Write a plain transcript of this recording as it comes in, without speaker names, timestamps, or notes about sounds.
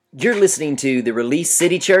You're listening to the Release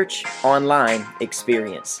City Church online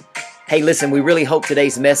experience. Hey, listen, we really hope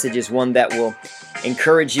today's message is one that will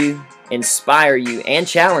encourage you, inspire you, and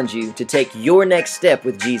challenge you to take your next step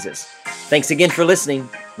with Jesus. Thanks again for listening.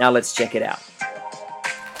 Now let's check it out.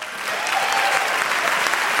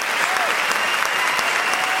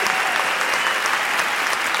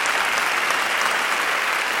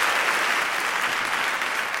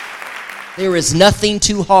 There is nothing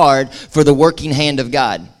too hard for the working hand of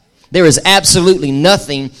God. There is absolutely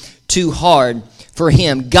nothing too hard for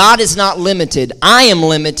Him. God is not limited. I am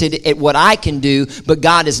limited at what I can do, but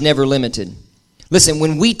God is never limited. Listen,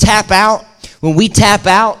 when we tap out,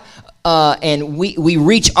 and we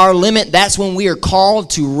reach our limit, that's when we are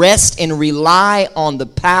called to rest and rely on the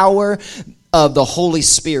power of the Holy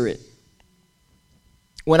Spirit.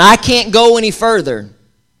 When I can't go any further,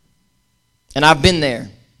 and I've been there,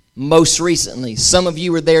 most recently. Some of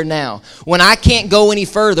you are there now. When I can't go any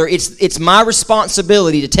further, it's my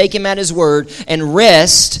responsibility to take Him at His word and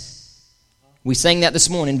rest. We sang that this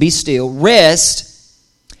morning. Be still. Rest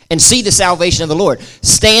and see the salvation of the Lord.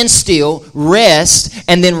 Stand still, rest,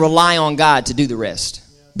 and then rely on God to do the rest.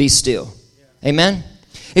 Be still. Amen?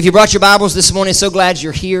 If you brought your Bibles this morning, so glad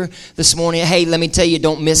you're here this morning. Hey, let me tell you,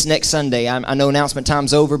 don't miss next Sunday. I know announcement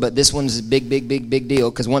time's over, but this one's a big deal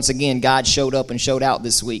because once again, God showed up and showed out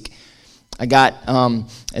this week. I got,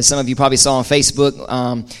 as some of you probably saw on Facebook,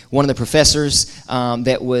 one of the professors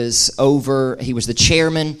that was over, he was the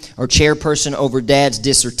chairman or chairperson over Dad's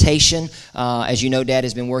dissertation. As you know, Dad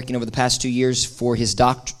has been working over the past 2 years for his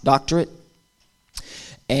doctorate.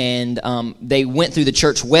 And they went through the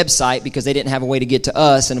church website because they didn't have a way to get to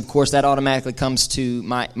us. And, of course, that automatically comes to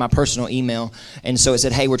my personal email. And so it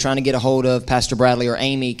said, hey, we're trying to get a hold of Pastor Bradley or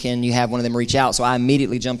Amy. Can you have one of them reach out? So I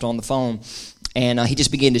immediately jumped on the phone. And he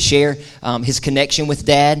just began to share his connection with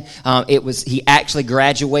Dad. He actually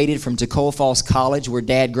graduated from Tacoma Falls College, where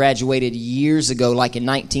Dad graduated years ago, like in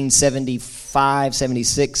 1975,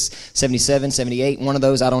 76, 77, 78, one of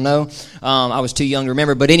those, I don't know. I was too young to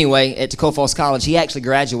remember. But anyway, at Tacoma Falls College, he actually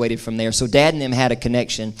graduated from there. So Dad and them had a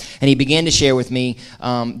connection. And he began to share with me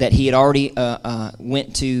that he had already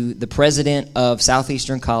went to the president of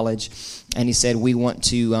Southeastern College. And he said, we want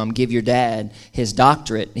to give your dad his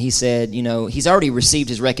doctorate. He said, you know, he's already received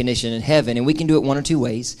his recognition in heaven, and we can do it one or two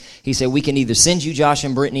ways. He said, we can either send you, Josh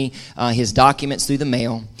and Brittany, his documents through the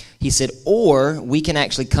mail. He said, or we can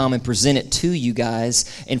actually come and present it to you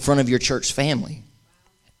guys in front of your church family.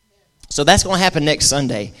 So that's going to happen next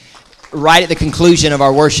Sunday, right at the conclusion of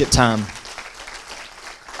our worship time.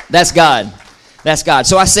 That's God. That's God.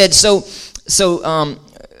 So I said,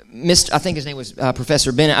 I think his name was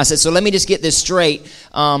Professor Bennett. I said, so let me just get this straight.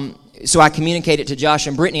 So I communicated to Josh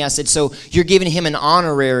and Brittany. I said, so you're giving him an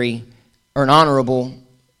honorary or an honorable,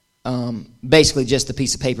 basically just a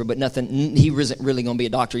piece of paper, but nothing. He wasn't really going to be a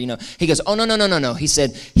doctor, you know. He goes, oh, no. He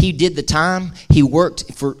said he did the time. He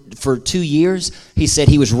worked for 2 years. He said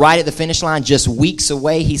he was right at the finish line, just weeks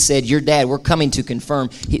away. He said, your dad, we're coming to confirm,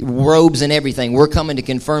 robes and everything. We're coming to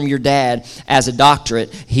confirm your dad as a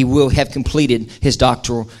doctorate. He will have completed his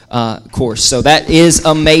doctoral course. So that is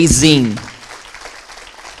amazing.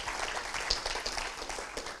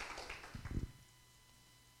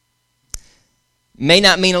 May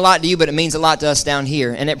not mean a lot to you, but it means a lot to us down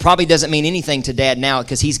here. And it probably doesn't mean anything to Dad now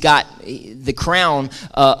because he's got the crown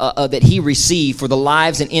that he received for the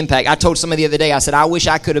lives and impact. I told somebody the other day, I said, I wish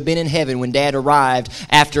I could have been in heaven when Dad arrived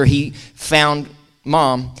after he found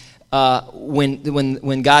Mom,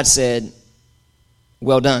 when God said,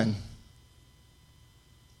 well done,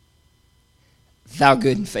 thou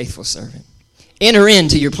good and faithful servant. Enter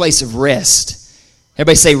into your place of rest.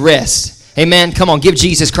 Everybody say rest. Amen. Come on, give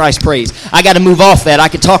Jesus Christ praise. I got to move off that. I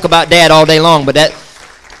could talk about Dad all day long, but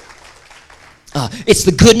it's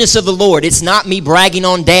the goodness of the Lord. It's not me bragging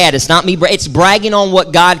on Dad. It's not me. It's bragging on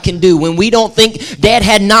what God can do. When we don't think, Dad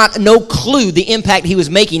had no clue the impact he was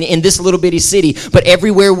making in this little bitty city, but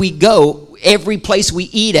everywhere we go, every place we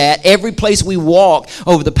eat at, every place we walk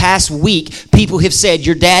over the past week, people have said,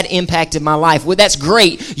 your dad impacted my life. Well, that's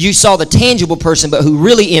great. You saw the tangible person, but who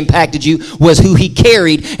really impacted you was who he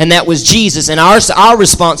carried, and that was Jesus. And our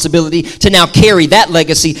responsibility to now carry that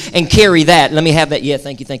legacy and carry that. Let me have that. Yeah,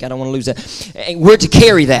 thank you. I don't want to lose that. We're to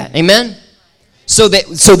carry that. Amen? So that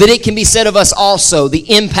it can be said of us also,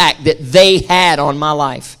 the impact that they had on my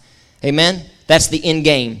life. Amen? That's the end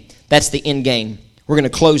game. That's the end game. We're going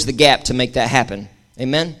to close the gap to make that happen.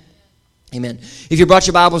 Amen? Amen. If you brought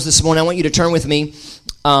your Bibles this morning, I want you to turn with me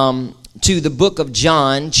to the book of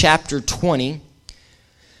John, chapter 20,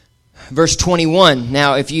 verse 21.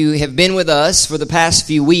 Now, if you have been with us for the past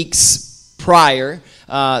few weeks prior,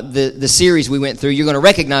 the series we went through, you're going to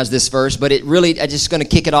recognize this verse, but I'm just going to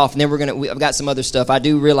kick it off, and then I've got some other stuff. I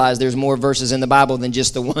do realize there's more verses in the Bible than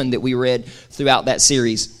just the one that we read throughout that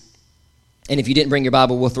series. And if you didn't bring your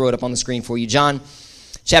Bible, we'll throw it up on the screen for you. John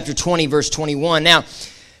chapter 20, verse 21. Now,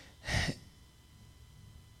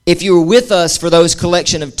 if you were with us for those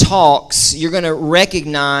collection of talks, you're going to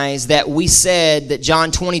recognize that we said that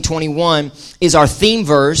John 20:21 is our theme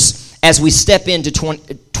verse as we step into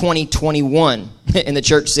 2021. And the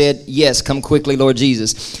church said, yes, come quickly, Lord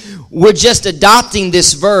Jesus. We're just adopting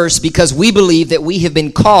this verse because we believe that we have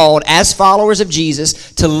been called as followers of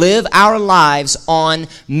Jesus to live our lives on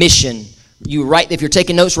mission. If you're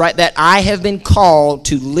taking notes, write that. I have been called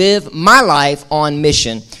to live my life on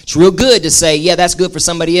mission. It's real good to say, yeah, that's good for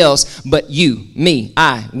somebody else, but you, me,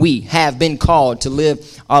 we have been called to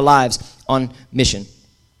live our lives on mission.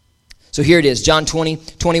 So here it is. John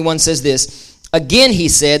 20:21 says this. Again, he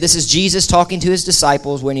said, this is Jesus talking to his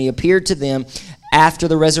disciples when he appeared to them after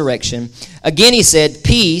the resurrection. Again, he said,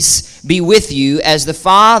 peace be with you. As the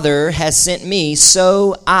Father has sent me,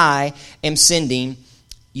 so I am sending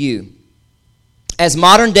you. As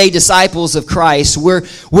modern-day disciples of Christ,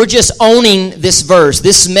 we're just owning this verse.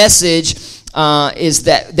 This message is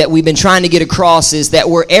that we've been trying to get across is that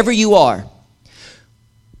wherever you are,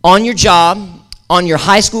 on your job, on your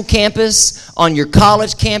high school campus, on your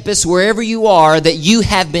college campus, wherever you are, that you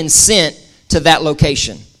have been sent to that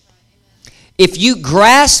location. If you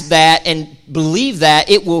grasp that and believe that,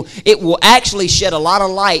 it will actually shed a lot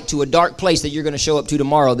of light to a dark place that you're going to show up to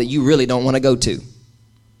tomorrow that you really don't want to go to.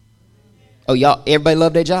 Oh, y'all, everybody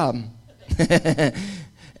love their job.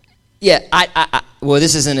 Yeah, well,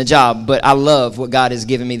 this isn't a job, but I love what God has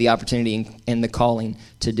given me the opportunity and the calling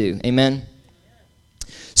to do. Amen?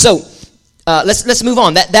 So, let's move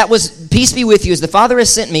on. That was, peace be with you. As the Father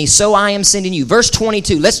has sent me, so I am sending you. Verse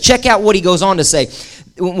 22. Let's check out what he goes on to say.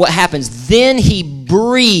 What happens? Then he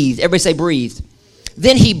breathed. Everybody say breathed.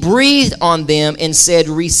 Then he breathed on them and said,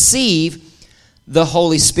 receive the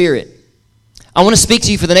Holy Spirit. I want to speak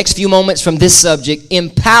to you for the next few moments from this subject,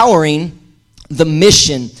 empowering the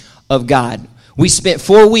mission of God. We spent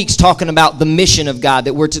 4 weeks talking about the mission of God,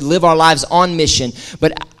 that we're to live our lives on mission.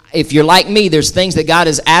 But if you're like me, there's things that God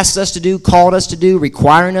has asked us to do, called us to do,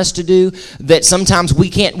 requiring us to do, that sometimes we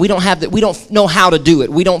don't know how to do it.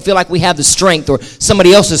 We don't feel like we have the strength, or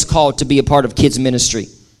somebody else is called to be a part of kids ministry.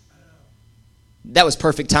 That was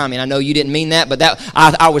perfect timing. I know you didn't mean that, but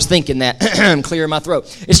I was thinking that. I'm clearing my throat.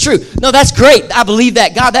 It's true. No, that's great. I believe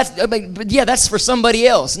that. God, that's for somebody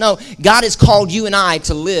else. No, God has called you and I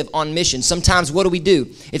to live on mission. Sometimes what do?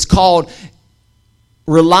 It's called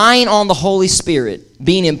relying on the Holy Spirit,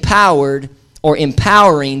 being empowered or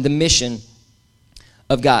empowering the mission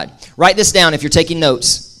of God. Write this down if you're taking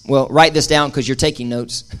notes. Well, write this down because you're taking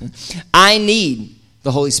notes. I need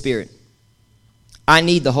the Holy Spirit. I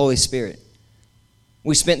need the Holy Spirit.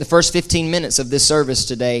 We spent the first 15 minutes of this service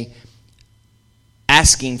today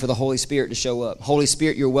asking for the Holy Spirit to show up. Holy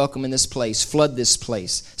Spirit, you're welcome in this place. Flood this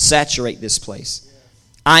place. Saturate this place.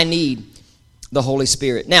 I need the Holy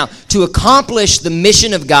Spirit. Now, to accomplish the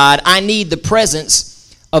mission of God, I need the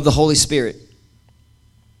presence of the Holy Spirit.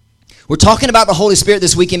 We're talking about the Holy Spirit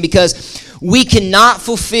this weekend because we cannot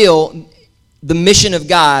fulfill the mission of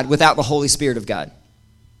God without the Holy Spirit of God.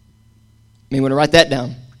 You may want to write that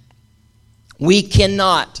down. We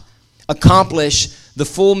cannot accomplish the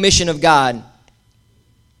full mission of God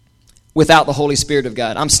without the Holy Spirit of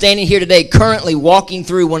God. I'm standing here today currently walking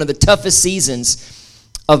through one of the toughest seasons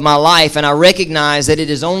of my life, and I recognize that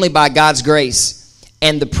it is only by God's grace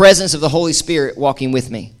and the presence of the Holy Spirit walking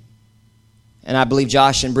with me. And I believe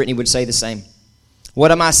Josh and Brittany would say the same.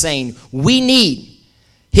 What am I saying? We need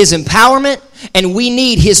His empowerment, and we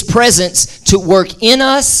need His presence to work in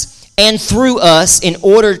us and through us in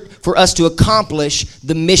order for us to accomplish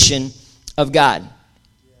the mission of God.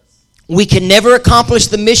 We can never accomplish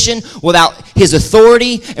the mission without His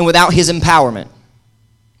authority and without His empowerment.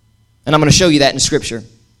 And I'm going to show you that in Scripture.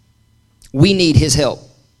 We need His help.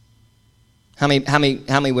 How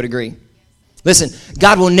many would agree? Listen,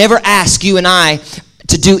 God will never ask you and I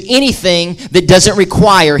to do anything that doesn't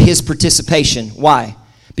require His participation. Why?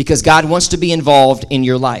 Because God wants to be involved in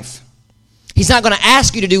your life. He's not going to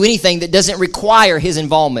ask you to do anything that doesn't require His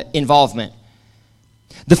involvement.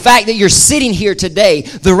 The fact that you're sitting here today,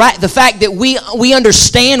 the fact that we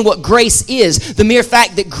understand what grace is, the mere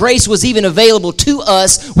fact that grace was even available to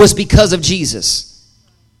us was because of Jesus.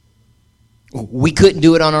 We couldn't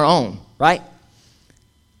do it on our own, right?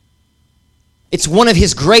 It's one of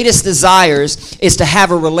His greatest desires is to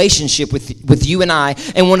have a relationship with you and I,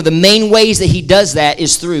 and one of the main ways that He does that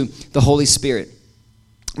is through the Holy Spirit.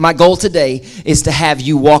 My goal today is to have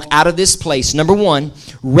you walk out of this place, number one,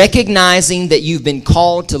 recognizing that you've been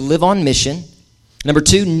called to live on mission. Number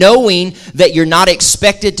two, knowing that you're not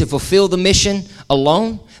expected to fulfill the mission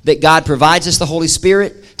alone, that God provides us the Holy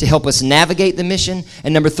Spirit to help us navigate the mission.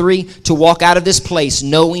 And number three, to walk out of this place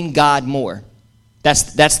knowing God more.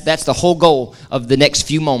 That's the whole goal of the next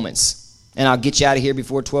few moments. And I'll get you out of here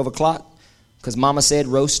before 12 o'clock because Mama said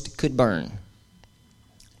roast could burn.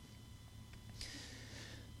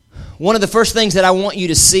 One of the first things that I want you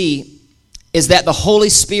to see is that the Holy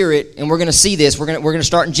Spirit, and we're going to see this, we're going to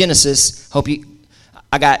start in Genesis.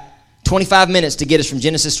 I got 25 minutes to get us from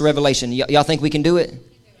Genesis to Revelation. Y'all think we can do it?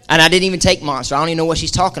 And I didn't even take monster. I don't even know what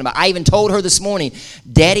she's talking about. I even told her this morning,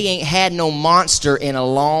 Daddy ain't had no monster in a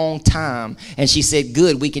long time. And she said,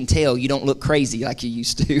 good, we can tell you don't look crazy like you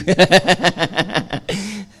used to.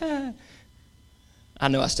 I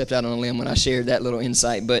know I stepped out on a limb when I shared that little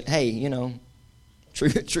insight, but hey, you know,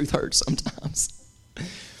 truth hurts sometimes.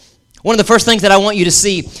 One of the first things that I want you to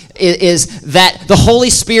see is that the Holy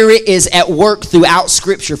Spirit is at work throughout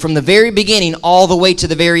Scripture. From the very beginning all the way to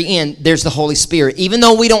the very end, there's the Holy Spirit. Even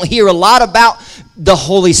though we don't hear a lot about the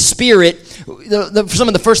Holy Spirit, some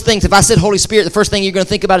of the first things, if I said Holy Spirit, the first thing you're going to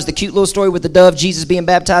think about is the cute little story with the dove, Jesus being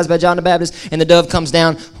baptized by John the Baptist, and the dove comes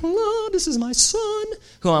down, oh, this is my son,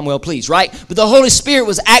 who I'm well pleased, right? But the Holy Spirit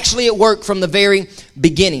was actually at work from the very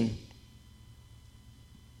beginning.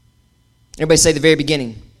 Everybody say the very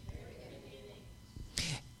beginning.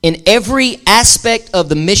 In every aspect of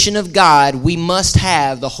the mission of God, we must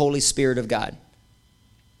have the Holy Spirit of God.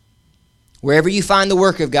 Wherever you find the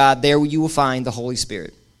work of God, there you will find the Holy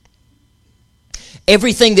Spirit.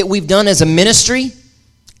 Everything that we've done as a ministry,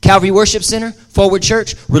 Calvary Worship Center, Forward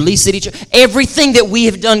Church, Release City Church, everything that we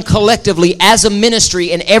have done collectively as a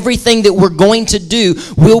ministry and everything that we're going to do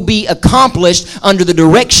will be accomplished under the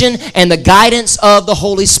direction and the guidance of the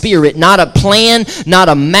Holy Spirit. Not a plan, not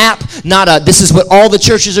a map, this is what all the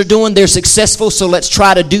churches are doing, they're successful, so let's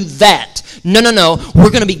try to do that. No. We're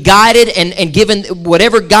going to be guided and given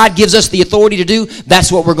whatever God gives us the authority to do,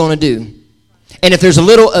 that's what we're going to do. And if there's a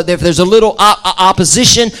little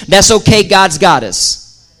opposition, that's okay, God's got us.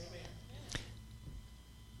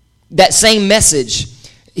 That same message,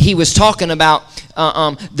 he was talking about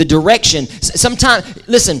the direction. Sometimes,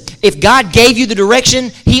 listen, if God gave you the direction,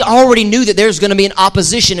 he already knew that there's going to be an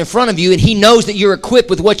opposition in front of you, and he knows that you're equipped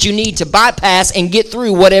with what you need to bypass and get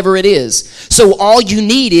through whatever it is. So all you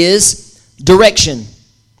need is direction.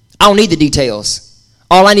 I don't need the details.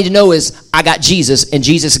 All I need to know is I got Jesus, and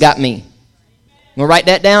Jesus got me. You want to write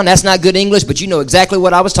that down? That's not good English, but you know exactly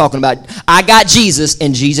what I was talking about. I got Jesus,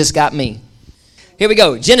 and Jesus got me. Here we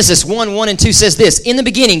go. Genesis 1:1-2 says this. In the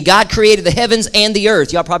beginning, God created the heavens and the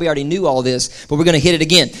earth. Y'all probably already knew all this, but we're going to hit it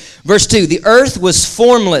again. Verse 2, the earth was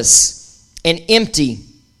formless and empty.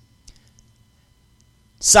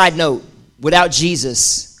 Side note, without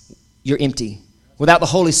Jesus, you're empty. Without the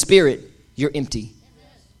Holy Spirit, you're empty.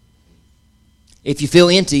 If you feel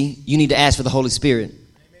empty, you need to ask for the Holy Spirit.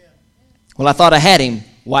 Well, I thought I had him.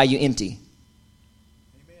 Why are you empty?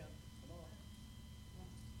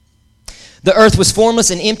 The earth was formless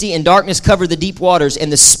and empty, and darkness covered the deep waters.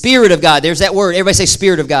 And the Spirit of God, there's that word. Everybody say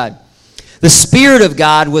Spirit of God. The Spirit of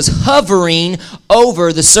God was hovering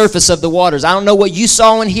over the surface of the waters. I don't know what you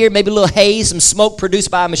saw in here, maybe a little haze, some smoke produced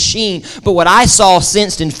by a machine. But what I saw,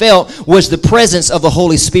 sensed, and felt was the presence of the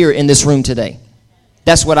Holy Spirit in this room today.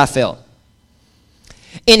 That's what I felt.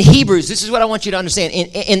 In Hebrews, this is what I want you to understand.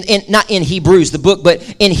 Not in Hebrews, the book,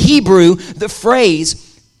 but in Hebrew, the phrase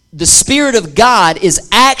the Spirit of God is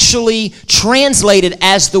actually translated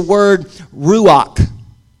as the word ruach.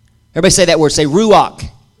 Everybody say that word. Say ruach.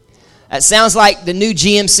 That sounds like the new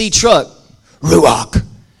GMC truck. Ruach.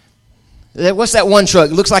 What's that one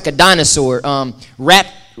truck? It looks like a dinosaur.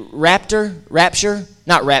 Rapture?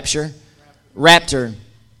 Not Rapture. Raptor.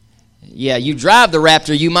 Yeah, you drive the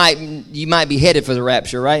Raptor, you might be headed for the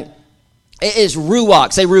rapture, right? It is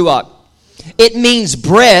ruach. Say ruach. It means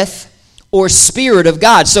breath or Spirit of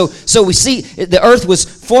God. So we see the earth was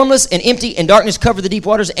formless and empty, and darkness covered the deep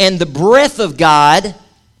waters, and the breath of God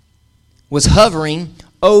was hovering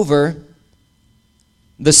over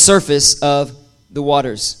the surface of the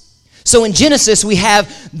waters. So in Genesis, we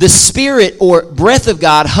have the Spirit or breath of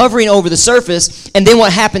God hovering over the surface, and then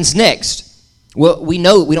what happens next? Well, we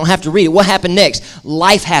know, we don't have to read it. What happened next?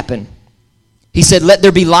 Life happened. He said, let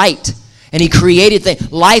there be light. And he created things.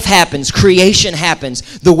 Life happens. Creation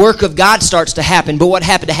happens. The work of God starts to happen. But what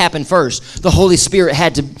happened to happen first? The Holy Spirit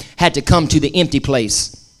had to come to the empty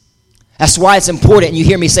place. That's why it's important, and you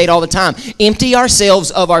hear me say it all the time. Empty ourselves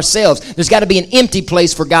of ourselves. There's got to be an empty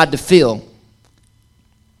place for God to fill.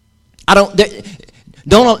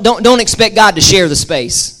 Don't expect God to share the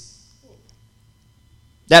space.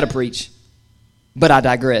 That'll preach. But I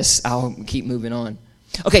digress. I'll keep moving on.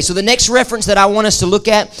 Okay, so the next reference that I want us to look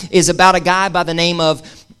at is about a guy by the name of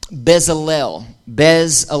Bezalel.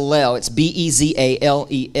 Bezalel. It's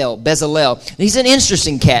B-E-Z-A-L-E-L. Bezalel. He's an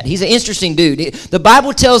interesting cat. He's an interesting dude. The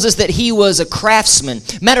Bible tells us that he was a craftsman.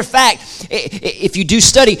 Matter of fact, if you do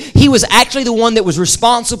study, he was actually the one that was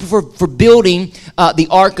responsible for building the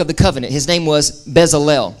Ark of the Covenant. His name was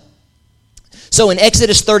Bezalel. So in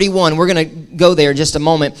Exodus 31, we're going to go there in just a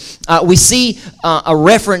moment, we see a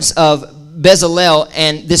reference of Bezalel,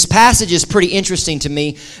 and this passage is pretty interesting to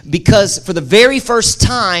me because for the very first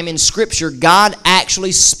time in Scripture, God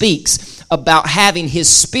actually speaks about having His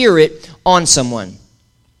Spirit on someone.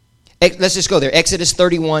 Let's just go there. Exodus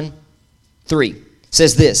 31:3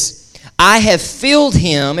 says this, I have filled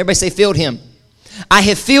him, everybody say filled him. I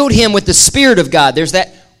have filled him with the Spirit of God. There's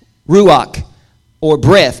that ruach, or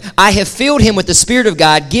breath. I have filled him with the Spirit of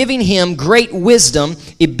God, giving him great wisdom,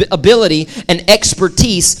 ability, and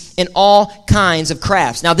expertise in all kinds of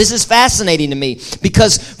crafts. Now, this is fascinating to me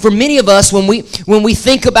because for many of us, when we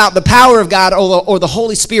think about the power of God or the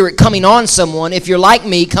Holy Spirit coming on someone, if you're like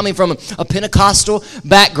me, coming from a Pentecostal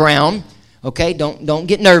background, okay, don't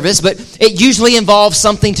get nervous, but it usually involves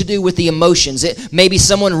something to do with the emotions. It may be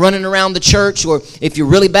someone running around the church, or if you're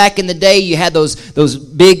really back in the day, you had those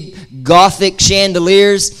big Gothic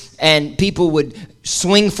chandeliers, and people would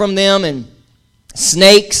swing from them, and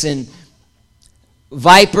snakes and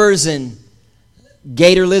vipers and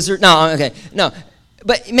gator lizard. No.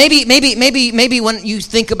 But maybe when you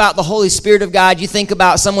think about the Holy Spirit of God, you think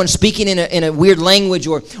about someone speaking in a weird language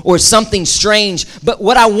or something strange. But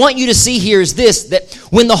what I want you to see here is this, that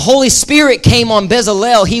when the Holy Spirit came on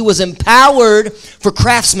Bezalel, he was empowered for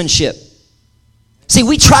craftsmanship. See,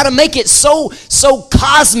 we try to make it so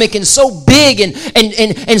cosmic and so big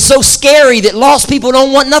and so scary that lost people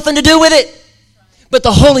don't want nothing to do with it. But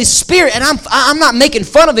the Holy Spirit, and I'm not making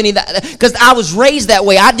fun of any of that because I was raised that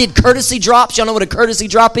way. I did courtesy drops. Y'all know what a courtesy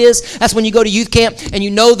drop is? That's when you go to youth camp and you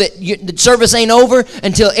know that the service ain't over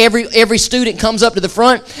until every student comes up to the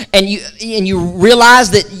front, and you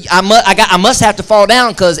realize that I must have to fall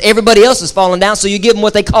down because everybody else is falling down. So you give them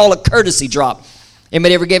what they call a courtesy drop.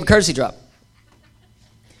 Anybody ever gave a courtesy drop?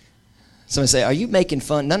 Somebody say, "Are you making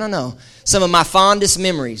fun?" No. Some of my fondest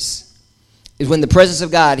memories is when the presence of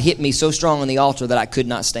God hit me so strong on the altar that I could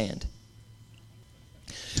not stand.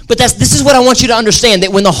 But this is what I want you to understand,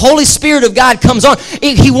 that when the Holy Spirit of God comes on,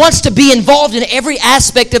 He wants to be involved in every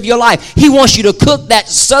aspect of your life. He wants you to cook that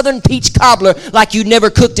southern peach cobbler like you never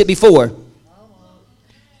cooked it before.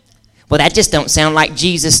 Well, that just don't sound like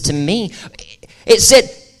Jesus to me. It said,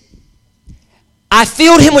 I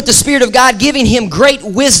filled him with the Spirit of God, giving him great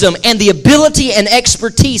wisdom and the ability and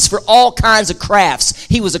expertise for all kinds of crafts.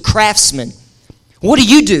 He was a craftsman. What do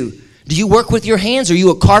you do? Do you work with your hands? Are you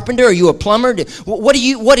a carpenter? Are you a plumber? What do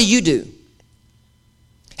you do?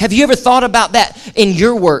 Have you ever thought about that in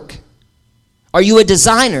your work? Are you a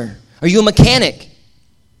designer? Are you a mechanic?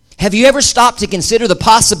 Have you ever stopped to consider the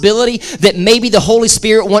possibility that maybe the Holy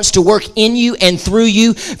Spirit wants to work in you and through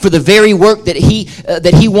you for the very work that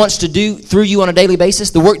He wants to do through you on a daily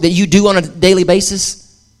basis, the work that you do on a daily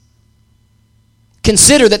basis?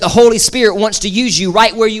 Consider that the Holy Spirit wants to use you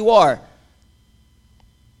right where you are.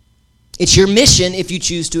 It's your mission if you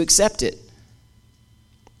choose to accept it.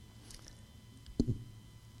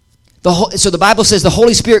 So the Bible says the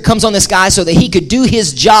Holy Spirit comes on this guy so that he could do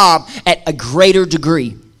his job at a greater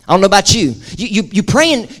degree. I don't know about you. You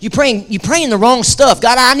praying the wrong stuff.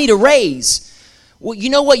 God, I need a raise. Well,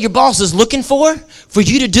 you know what your boss is looking for? For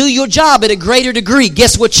you to do your job at a greater degree.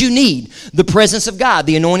 Guess what you need? The presence of God,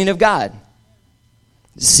 the anointing of God.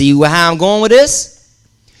 See how I'm going with this?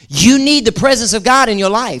 You need the presence of God in your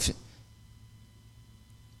life.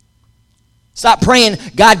 Stop praying,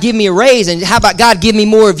 God, give me a raise, and how about God, give me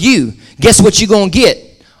more of you? Guess what you're going to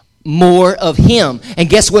get? More of Him. And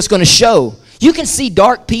guess what's going to show? You can see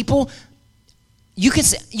dark people. You can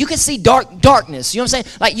see darkness. You know what I'm saying?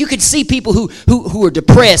 Like you can see people who are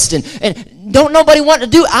depressed and don't nobody want to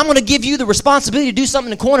do. I'm going to give you the responsibility to do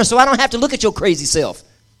something in the corner so I don't have to look at your crazy self.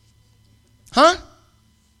 Huh?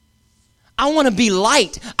 I want to be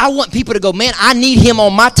light. I want people to go, man, I need him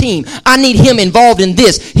on my team. I need him involved in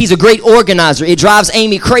this. He's a great organizer. It drives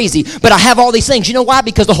Amy crazy. But I have all these things. You know why?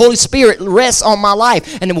 Because the Holy Spirit rests on my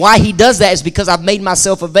life. And why he does that is because I've made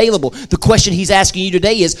myself available. The question he's asking you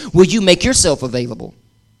today is, will you make yourself available?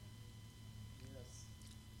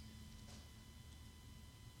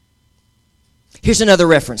 Here's another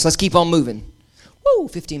reference. Let's keep on moving. Woo.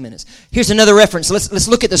 15 minutes. Here's another reference. Let's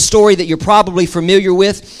look at the story that you're probably familiar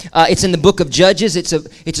with. It's in the book of Judges. It's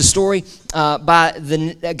a story by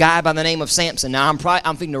a guy by the name of Samson. Now I'm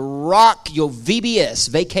thinking to rock your VBS,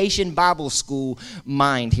 Vacation Bible School,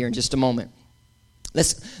 mind here in just a moment.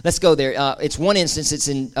 Let's go there. It's one instance. It's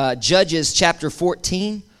in Judges chapter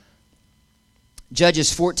 14.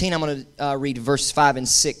 Judges 14. I'm going to read verse 5 and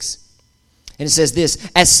 6. And it says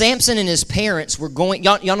this: as Samson and his parents were going,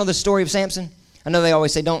 y'all know the story of Samson? I know they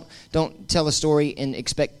always say don't tell a story and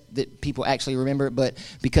expect that people actually remember it, but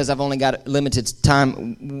because I've only got limited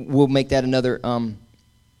time, we'll make that another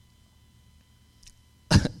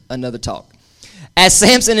another talk. As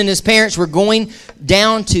Samson and his parents were going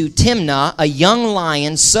down to Timnah, a young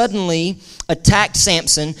lion suddenly attacked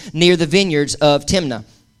Samson near the vineyards of Timnah.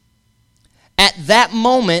 At that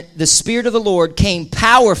moment, the Spirit of the Lord came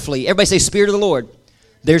powerfully. Everybody say, Spirit of the Lord.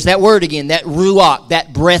 There's that word again, that ruach,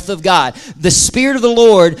 that breath of God. The Spirit of the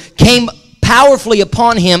Lord came powerfully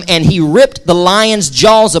upon him, and he ripped the lion's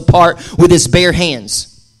jaws apart with his bare hands.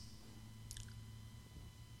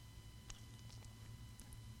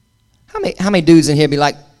 How many dudes in here be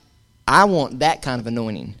like, I want that kind of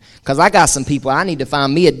anointing? Because I got some people, I need to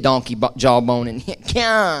find me a donkey jawbone. And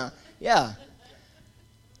yeah.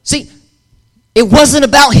 See, it wasn't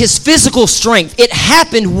about his physical strength. It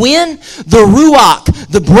happened when the ruach,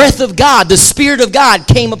 the breath of God, the Spirit of God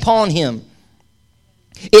came upon him.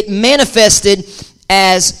 It manifested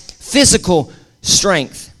as physical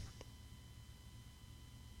strength.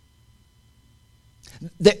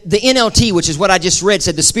 The NLT, which is what I just read,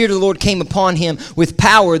 said the Spirit of the Lord came upon him with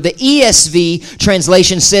power. The ESV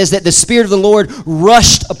translation says that the Spirit of the Lord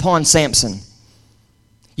rushed upon Samson.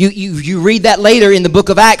 You read that later in the book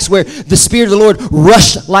of Acts where the Spirit of the Lord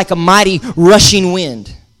rushed like a mighty rushing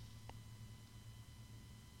wind.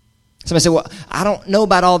 Somebody said, well, I don't know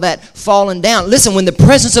about all that falling down. Listen, when the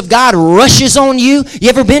presence of God rushes on you, you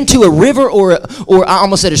ever been to a river or I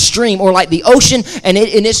almost said a stream or like the ocean and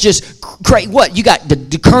it's just crazy? What? You got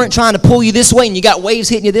the current trying to pull you this way and you got waves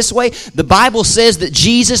hitting you this way. The Bible says that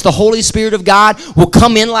Jesus, the Holy Spirit of God, will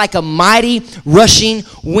come in like a mighty rushing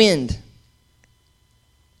wind.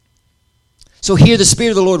 So here the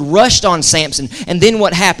Spirit of the Lord rushed on Samson. And then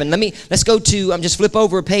what happened? Let's go to, just flip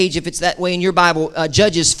over a page if it's that way in your Bible.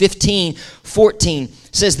 Judges 15:14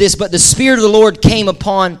 says this: but the Spirit of the Lord came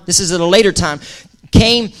upon, this is at a later time,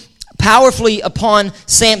 came powerfully upon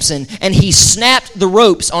Samson, and he snapped the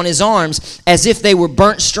ropes on his arms as if they were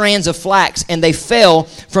burnt strands of flax, and they fell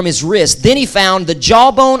from his wrist. Then he found the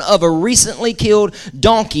jawbone of a recently killed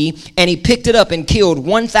donkey, and he picked it up and killed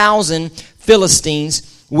 1,000 Philistines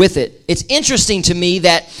with it. It's interesting to me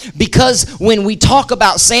that because when we talk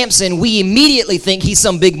about Samson, we immediately think he's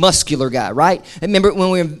some big muscular guy, right? Remember when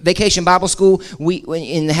we were in Vacation Bible School,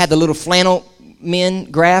 and had the little flannel men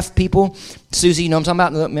graph people? Susie, you know what I'm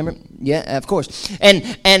talking about? Remember? Yeah, of course. And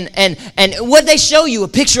what they show you? A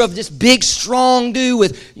picture of this big, strong dude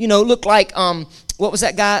with, looked like, what was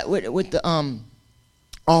that guy with the,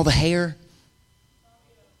 all the hair?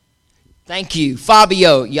 Thank you.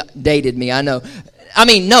 Fabio dated me, I know.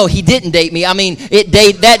 No, he didn't date me.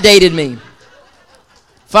 That dated me.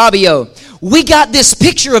 Fabio. We got this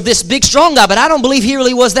picture of this big, strong guy, but I don't believe he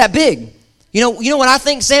really was that big. You know what I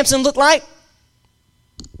think Samson looked like?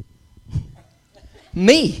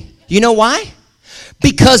 Me. You know why?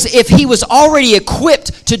 Because if he was already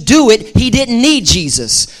equipped to do it, he didn't need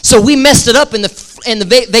Jesus. So we messed it up in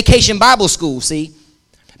the Vacation Bible School, see?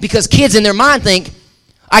 Because kids in their mind think,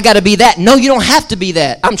 I got to be that. No, you don't have to be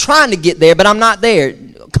that. I'm trying to get there, but I'm not there.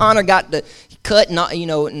 Connor got the cut,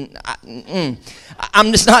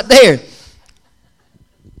 I'm just not there.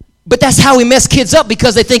 But that's how we mess kids up,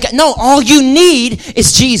 because they think, no, all you need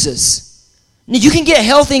is Jesus. You can get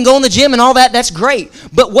healthy and go in the gym and all that. That's great.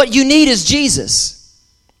 But what you need is Jesus.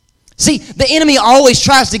 See, the enemy always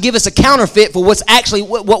tries to give us a counterfeit for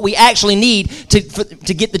what we actually need to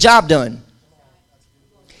get the job done.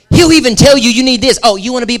 He'll even tell you need this. Oh,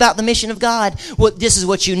 you want to be about the mission of God? Well, this is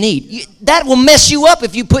what you need. That will mess you up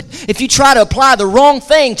if you try to apply the wrong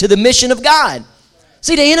thing to the mission of God.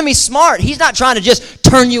 See, the enemy's smart. He's not trying to just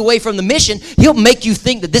turn you away from the mission. He'll make you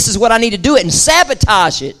think that this is what I need to do it and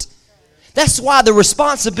sabotage it. That's why the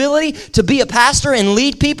responsibility to be a pastor and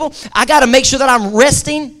lead people, I got to make sure that I'm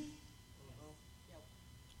resting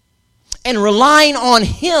and relying on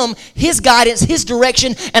Him, His guidance, His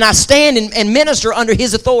direction, and I stand and minister under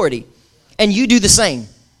His authority. And you do the same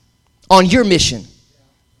on your mission.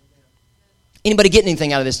 Anybody getting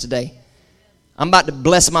anything out of this today? I'm about to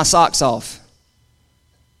bless my socks off.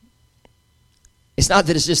 It's not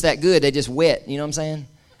that it's just that good. They're just wet. You know what I'm saying?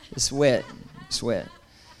 It's wet. It's wet.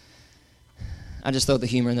 I just throw the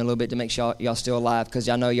humor in there a little bit to make sure y'all still alive, because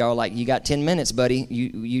y'all know y'all like, you got 10 minutes, buddy.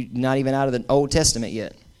 You not even out of the Old Testament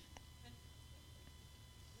yet.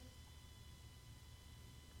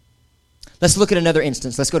 Let's look at another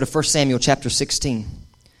instance. Let's go to 1 Samuel chapter 16.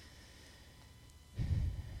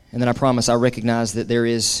 And then I promise I'll recognize that there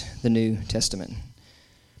is the New Testament.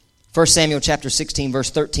 1 Samuel chapter 16 verse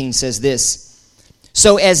 13 says this.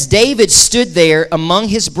 So as David stood there among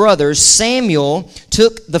his brothers, Samuel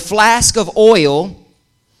took the flask of oil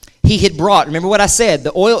he had brought. Remember what I said,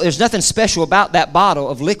 the oil, there's nothing special about that bottle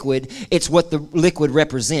of liquid. It's what the liquid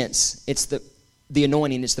represents. It's the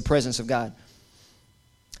anointing, it's the presence of God.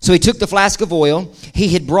 So he took the flask of oil he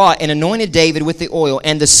had brought and anointed David with the oil.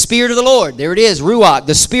 And the Spirit of the Lord, there it is, Ruach,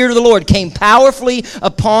 the Spirit of the Lord came powerfully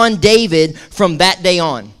upon David from that day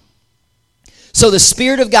on. So the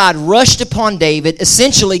Spirit of God rushed upon David,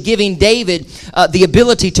 essentially giving David the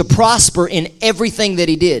ability to prosper in everything that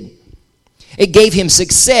he did. It gave him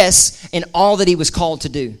success in all that he was called to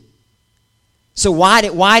do. So why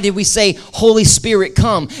did we say Holy Spirit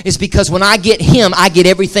come? It's because when I get Him, I get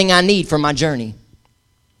everything I need for my journey.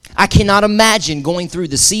 I cannot imagine going through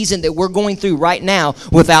the season that we're going through right now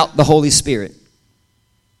without the Holy Spirit.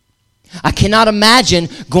 I cannot imagine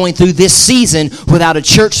going through this season without a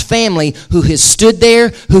church family who has stood there,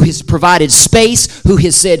 who has provided space, who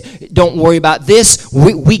has said, don't worry about this.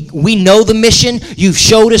 We know the mission. You've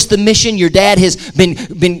showed us the mission. Your dad has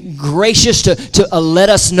been gracious to let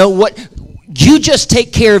us know what. You just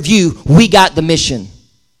take care of you. We got the mission.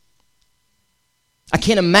 I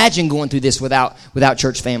can't imagine going through this without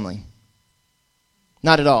church family.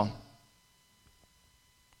 Not at all.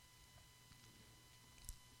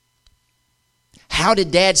 How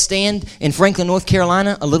did Dad stand in Franklin, North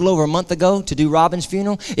Carolina a little over a month ago to do Robin's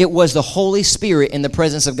funeral? It was the Holy Spirit in the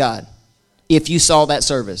presence of God, if you saw that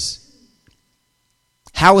service.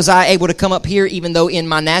 How was I able to come up here even though in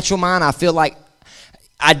my natural mind I feel like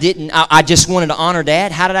I didn't? I just wanted to honor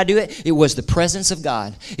Dad. How did I do it? It was the presence of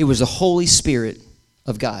God. It was the Holy Spirit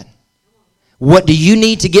of God. What do you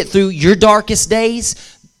need to get through your darkest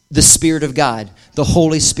days? The Spirit of God, the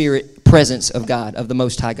Holy Spirit presence of God, of the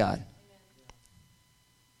Most High God.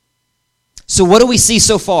 So what do we see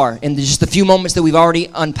so far in just the few moments that we've already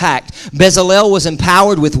unpacked? Bezalel was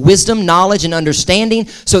empowered with wisdom, knowledge, and understanding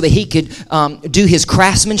so that he could do his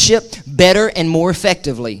craftsmanship better and more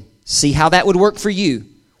effectively. See how that would work for you.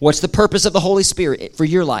 What's the purpose of the Holy Spirit for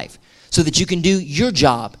your life? So that you can do your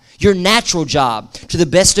job, your natural job, to the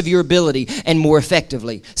best of your ability and more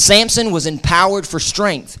effectively. Samson was empowered for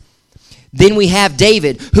strength. Then we have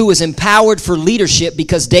David, who was empowered for leadership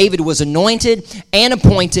because David was anointed and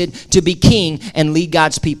appointed to be king and lead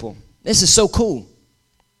God's people. This is so cool.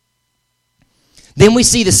 Then we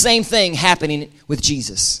see the same thing happening with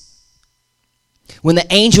Jesus. When the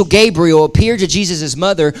angel Gabriel appeared to Jesus'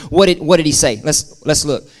 mother, what did he say? Let's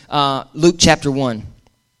look. Luke chapter 1.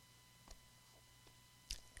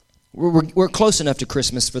 We're close enough to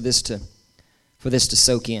Christmas for this to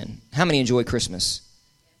soak in. How many enjoy Christmas?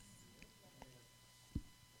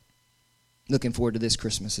 Looking forward to this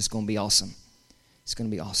Christmas. It's going to be awesome. It's going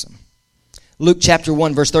to be awesome. Luke chapter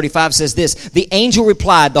 1 verse 35 says this. The angel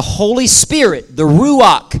replied, the Holy Spirit, the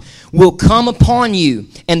Ruach, will come upon you,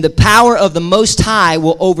 and the power of the Most High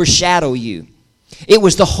will overshadow you. It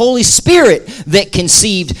was the Holy Spirit that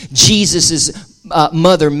conceived Jesus'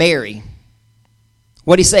 mother Mary.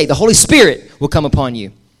 What did he say? The Holy Spirit will come upon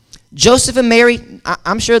you. Joseph and Mary,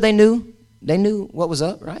 I'm sure they knew. They knew what was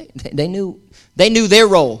up, right? They knew their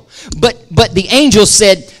role. But the angel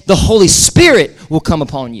said, the Holy Spirit will come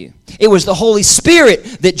upon you. It was the Holy Spirit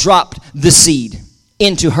that dropped the seed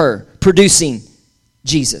into her, producing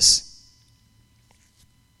Jesus.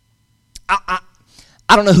 I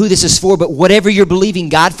don't know who this is for, but whatever you're believing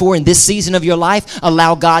God for in this season of your life,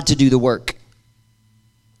 allow God to do the work.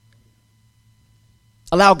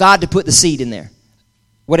 Allow God to put the seed in there,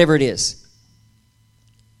 whatever it is.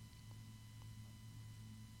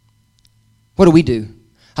 What do?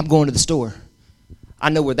 I'm going to the store. I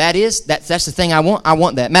know where that is. That's the thing I want. I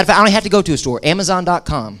want that. Matter of fact, I don't have to go to a store.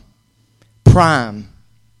 Amazon.com. Prime.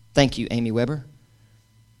 Thank you, Amy Weber.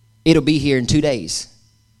 It'll be here in 2 days.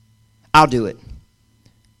 I'll do it.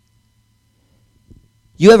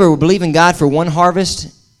 You ever believe in God for one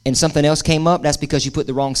harvest and something else came up? That's because you put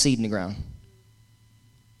the wrong seed in the ground.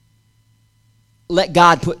 Let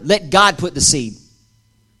God put the seed.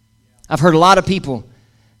 I've heard a lot of people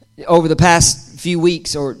over the past few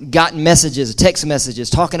weeks or gotten messages, text messages,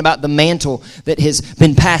 talking about the mantle that has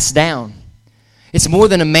been passed down. It's more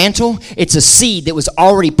than a mantle. It's a seed that was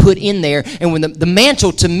already put in there. And when the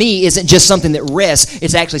mantle to me isn't just something that rests,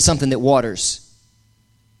 it's actually something that waters.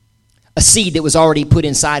 a seed that was already put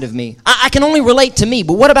inside of me. I can only relate to me,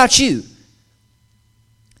 but what about you?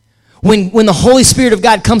 When the Holy Spirit of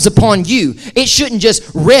God comes upon you, it shouldn't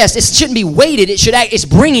just rest. It shouldn't be weighted. It's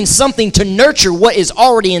bringing something to nurture what is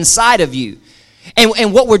already inside of you.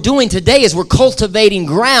 And what we're doing today is we're cultivating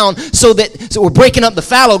ground so we're breaking up the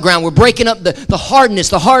fallow ground. We're breaking up the hardness,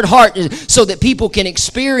 the hard heart, so that people can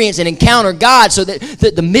experience and encounter God, so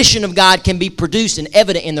that the mission of God can be produced and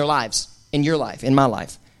evident in their lives, in your life, in my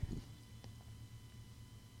life.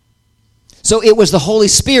 So it was the Holy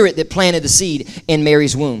Spirit that planted the seed in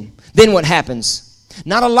Mary's womb. Then what happens?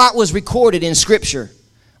 Not a lot was recorded in Scripture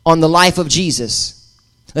on the life of Jesus.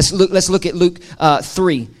 Let's look at Luke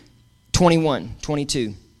 3, 21, 22.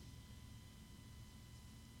 It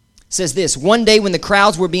says this: one day when the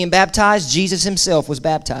crowds were being baptized, Jesus himself was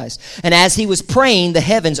baptized. And as he was praying, the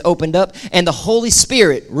heavens opened up, and the Holy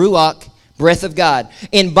Spirit, Ruach, breath of God,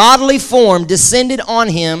 in bodily form descended on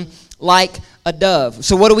him like a dove.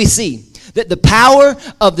 So what do we see? That the power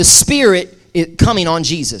of the Spirit is coming on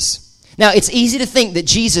Jesus. Now, it's easy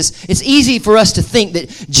for us to think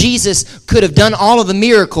that Jesus could have done all of the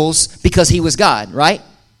miracles because he was God, right?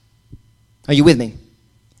 Are you with me?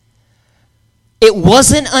 It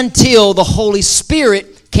wasn't until the Holy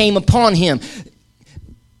Spirit came upon him.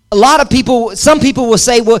 Some people will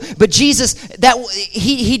say, well, but Jesus,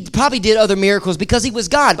 he probably did other miracles because he was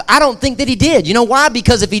God. But I don't think that he did. You know why?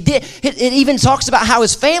 Because if he did, it even talks about how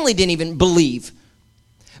his family didn't even believe.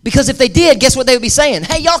 Because if they did, guess what they would be saying?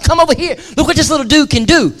 Hey, y'all come over here. Look what this little dude can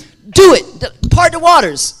do. Do it. Part the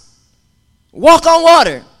waters. Walk on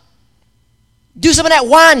water. Do some of that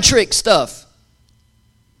wine trick stuff.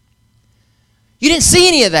 You didn't see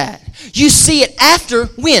any of that. You see it after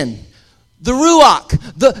when? The Ruach,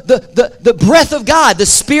 the breath of God, the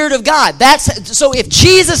Spirit of God. So if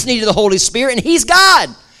Jesus needed the Holy Spirit and he's God,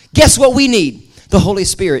 guess what we need? The Holy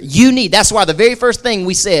Spirit. You need. That's why the very first thing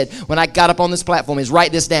we said when I got up on this platform is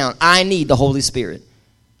write this down. I need the Holy Spirit.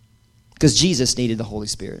 Because Jesus needed the Holy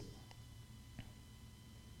Spirit.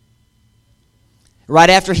 Right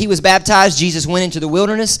after he was baptized, Jesus went into the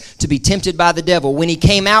wilderness to be tempted by the devil. When he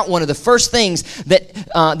came out, one of the first things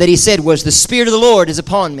that he said was, the Spirit of the Lord is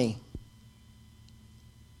upon me.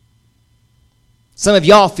 Some of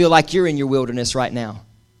y'all feel like you're in your wilderness right now.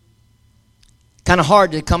 Kind of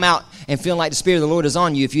hard to come out and feel like the Spirit of the Lord is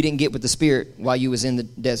on you if you didn't get with the Spirit while you was in the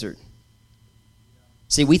desert.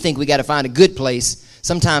 See, we think we got to find a good place.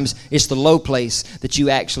 Sometimes it's the low place that you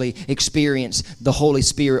actually experience the Holy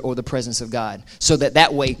Spirit or the presence of God. So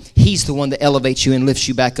that way, he's the one that elevates you and lifts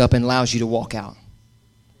you back up and allows you to walk out.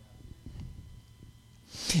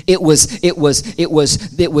 It was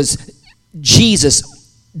Jesus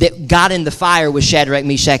that got in the fire with Shadrach,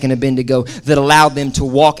 Meshach, and Abednego that allowed them to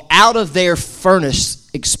walk out of their furnace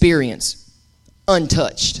experience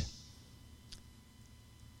untouched.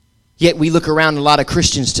 Yet we look around a lot of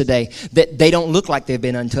Christians today that they don't look like they've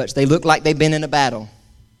been untouched. They look like they've been in a battle.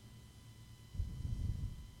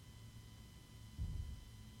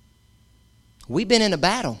 We've been in a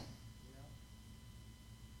battle.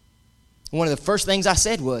 One of the first things I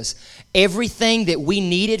said was, everything that we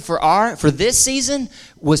needed for this season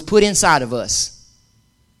was put inside of us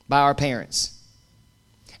by our parents.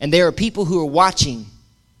 And there are people who are watching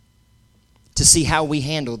to see how we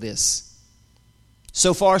handle this.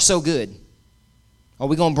 So far, so good. Are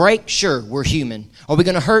we going to break? Sure, we're human. Are we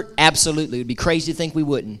going to hurt? Absolutely. It would be crazy to think we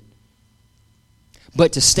wouldn't.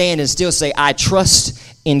 But to stand and still say, I trust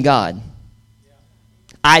in God.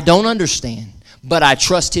 I don't understand, but I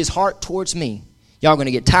trust his heart towards me. Y'all are going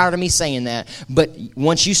to get tired of me saying that, but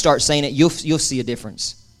once you start saying it, you'll see a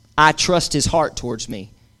difference. I trust his heart towards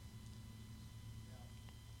me.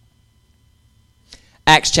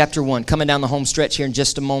 Acts chapter 1, coming down the home stretch here in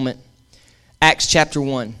just a moment. Acts chapter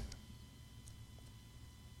 1.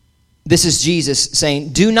 This is Jesus saying,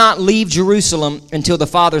 do not leave Jerusalem until the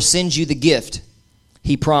Father sends you the gift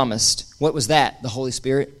he promised. What was that? The Holy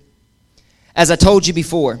Spirit. As I told you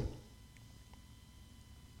before,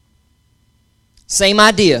 same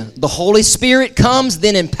idea. The Holy Spirit comes,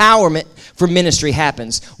 then empowerment for ministry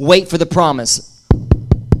happens. Wait for the promise.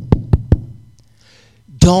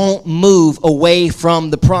 Don't move away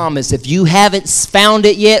from the promise. If you haven't found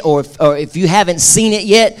it yet, or if you haven't seen it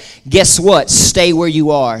yet, guess what? Stay where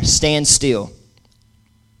you are. Stand still.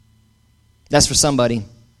 That's for somebody.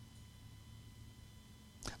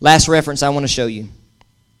 Last reference I want to show you.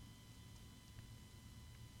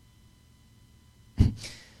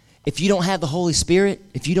 If you don't have the Holy Spirit,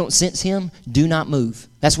 if you don't sense him, do not move.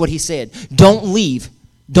 That's what he said. Don't leave.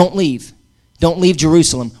 Don't leave. Don't leave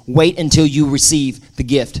Jerusalem. Wait until you receive the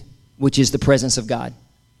gift, which is the presence of God.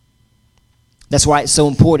 That's why it's so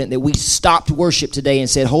important that we stopped worship today and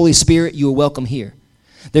said, Holy Spirit, you are welcome here.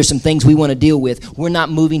 There's some things we want to deal with. We're not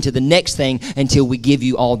moving to the next thing until we give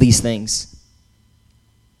you all these things.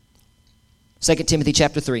 2 Timothy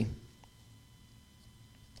chapter 3,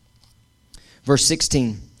 verse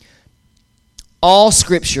 16. All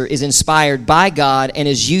Scripture is inspired by God and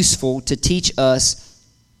is useful to teach us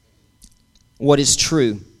what is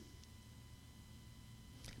true.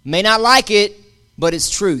 May not like it, but it's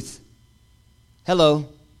truth. Hello.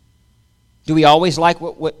 Do we always like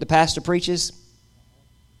what the pastor preaches?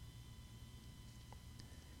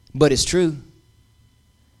 But it's true.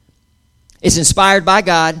 It's inspired by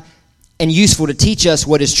God and useful to teach us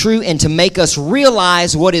what is true and to make us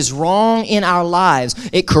realize what is wrong in our lives.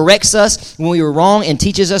 It corrects us when we were wrong and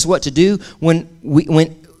teaches us what to do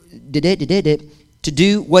to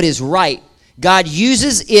do what is right. God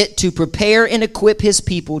uses it to prepare and equip his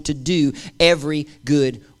people to do every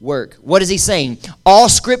good work. What is he saying? All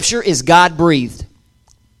Scripture is God-breathed.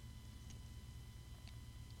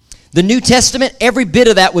 The New Testament, every bit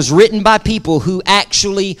of that was written by people who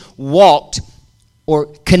actually walked or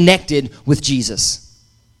connected with Jesus.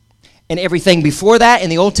 And everything before that in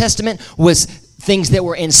the Old Testament was things that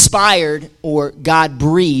were inspired or God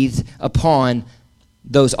breathed upon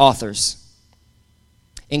those authors.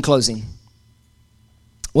 In closing,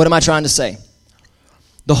 what am I trying to say?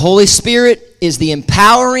 The Holy Spirit is the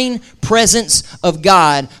empowering presence of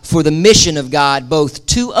God for the mission of God, both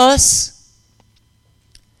to us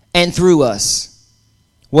and through us.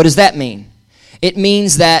 What does that mean? It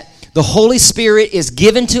means that the Holy Spirit is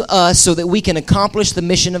given to us so that we can accomplish the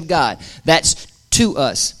mission of God. That's to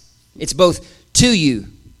us. It's both to you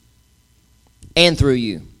and through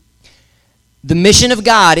you. The mission of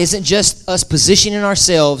God isn't just us positioning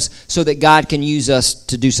ourselves so that God can use us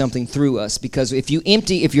to do something through us. Because if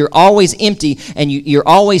you're always empty and you're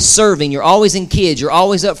always serving, you're always in kids, you're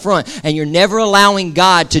always up front, and you're never allowing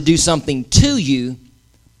God to do something to you.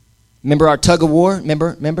 Remember our tug of war?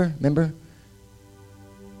 Remember?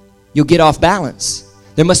 You'll get off balance.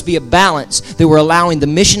 There must be a balance that we're allowing the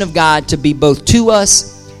mission of God to be both to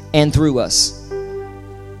us and through us.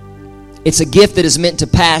 It's a gift that is meant to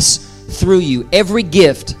pass through you. Every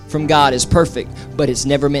gift from God is perfect, but it's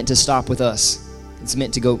never meant to stop with us. It's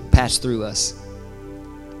meant to go pass through us.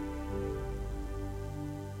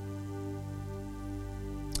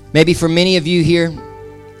 Maybe for many of you here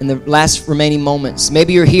in the last remaining moments,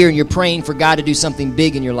 maybe you're here and you're praying for God to do something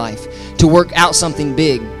big in your life, to work out something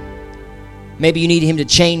big. Maybe you need him to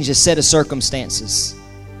change a set of circumstances.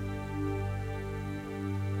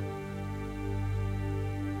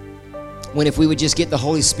 When if we would just get the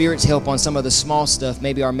Holy Spirit's help on some of the small stuff,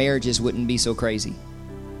 maybe our marriages wouldn't be so crazy.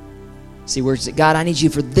 See, where's it? God, I need you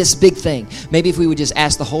for this big thing. Maybe if we would just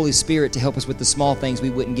ask the Holy Spirit to help us with the small things,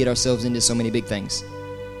 we wouldn't get ourselves into so many big things.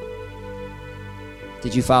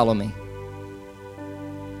 Did you follow me?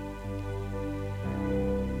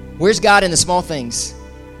 Where's God in the small things?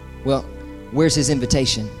 Well, where's his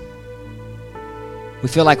invitation? We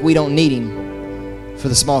feel like we don't need him for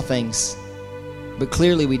the small things. But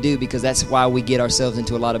clearly we do, because that's why we get ourselves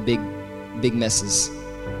into a lot of big messes.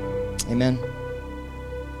 Amen.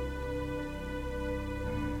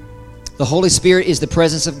 The Holy Spirit is the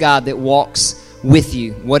presence of God that walks with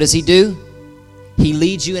you. What does he do? He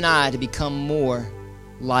leads you and I to become more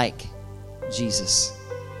like Jesus.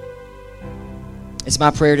 It's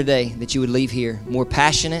my prayer today that you would leave here more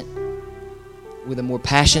passionate, with a more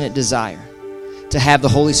passionate desire to have the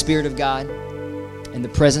Holy Spirit of God and the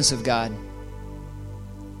presence of God,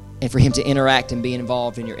 and for him to interact and be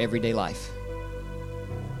involved in your everyday life.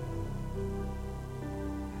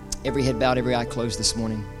 Every head bowed, every eye closed this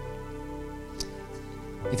morning.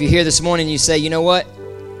 If you're here this morning and you say, you know what?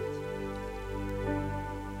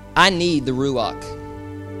 I need the Ruach.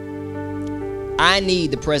 I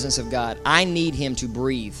need the presence of God. I need him to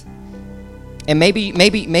breathe. And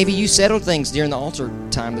maybe you settled things during the altar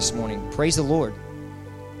time this morning. Praise the Lord.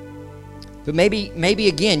 But maybe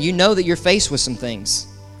again, you know that you're faced with some things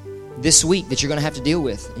this week that you're going to have to deal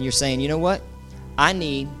with. And you're saying, you know what? I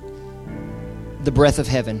need the breath of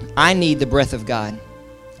heaven. I need the breath of God.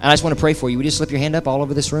 And I just want to pray for you. Would you slip your hand up all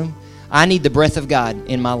over this room? I need the breath of God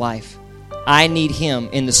in my life. I need him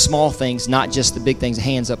in the small things, not just the big things.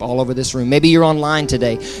 Hands up all over this room. Maybe you're online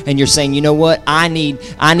today and you're saying, you know what? I need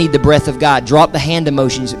the breath of God. Drop the hand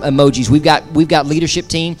emojis. We've got leadership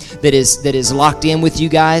team that is locked in with you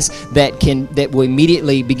guys that will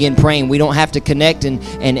immediately begin praying. We don't have to connect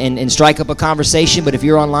and strike up a conversation, but if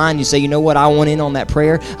you're online, you say, you know what? I want in on that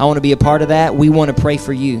prayer. I want to be a part of that. We want to pray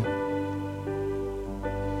for you.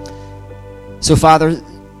 So Father,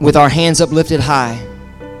 with our hands uplifted high,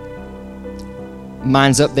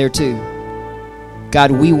 Mine's up there too.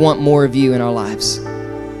 God, we want more of you in our lives.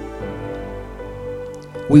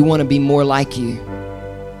 We want to be more like you.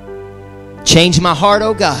 Change my heart,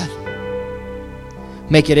 oh God.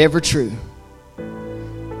 Make it ever true.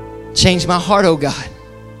 Change my heart, oh God.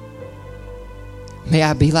 May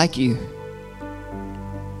I be like you.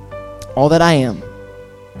 All that I am,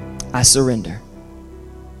 I surrender.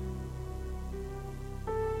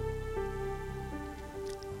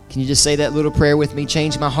 Can you just say that little prayer with me?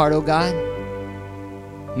 Change my heart, oh God.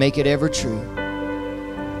 Make it ever true.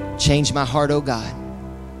 Change my heart, oh God.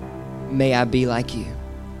 May I be like you.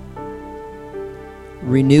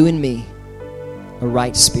 Renew in me a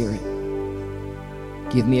right spirit.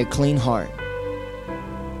 Give me a clean heart.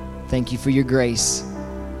 Thank you for your grace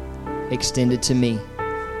extended to me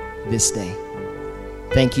this day.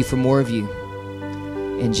 Thank you for more of you.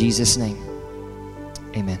 In Jesus' name,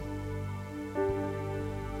 amen.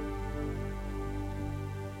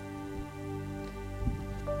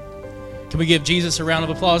 Can we give Jesus a round of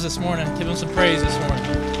applause this morning? Give him some praise this morning.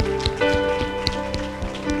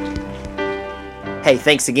 Hey,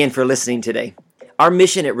 thanks again for listening today. Our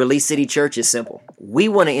mission at Release City Church is simple. We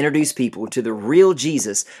want to introduce people to the real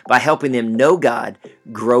Jesus by helping them know God,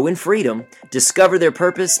 grow in freedom, discover their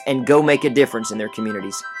purpose, and go make a difference in their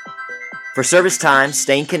communities. For service times,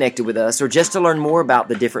 staying connected with us, or just to learn more about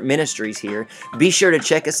the different ministries here, be sure to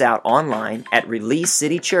check us out online at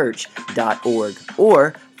releasecitychurch.org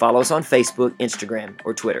or follow us on Facebook, Instagram,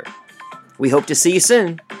 or Twitter. We hope to see you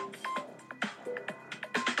soon.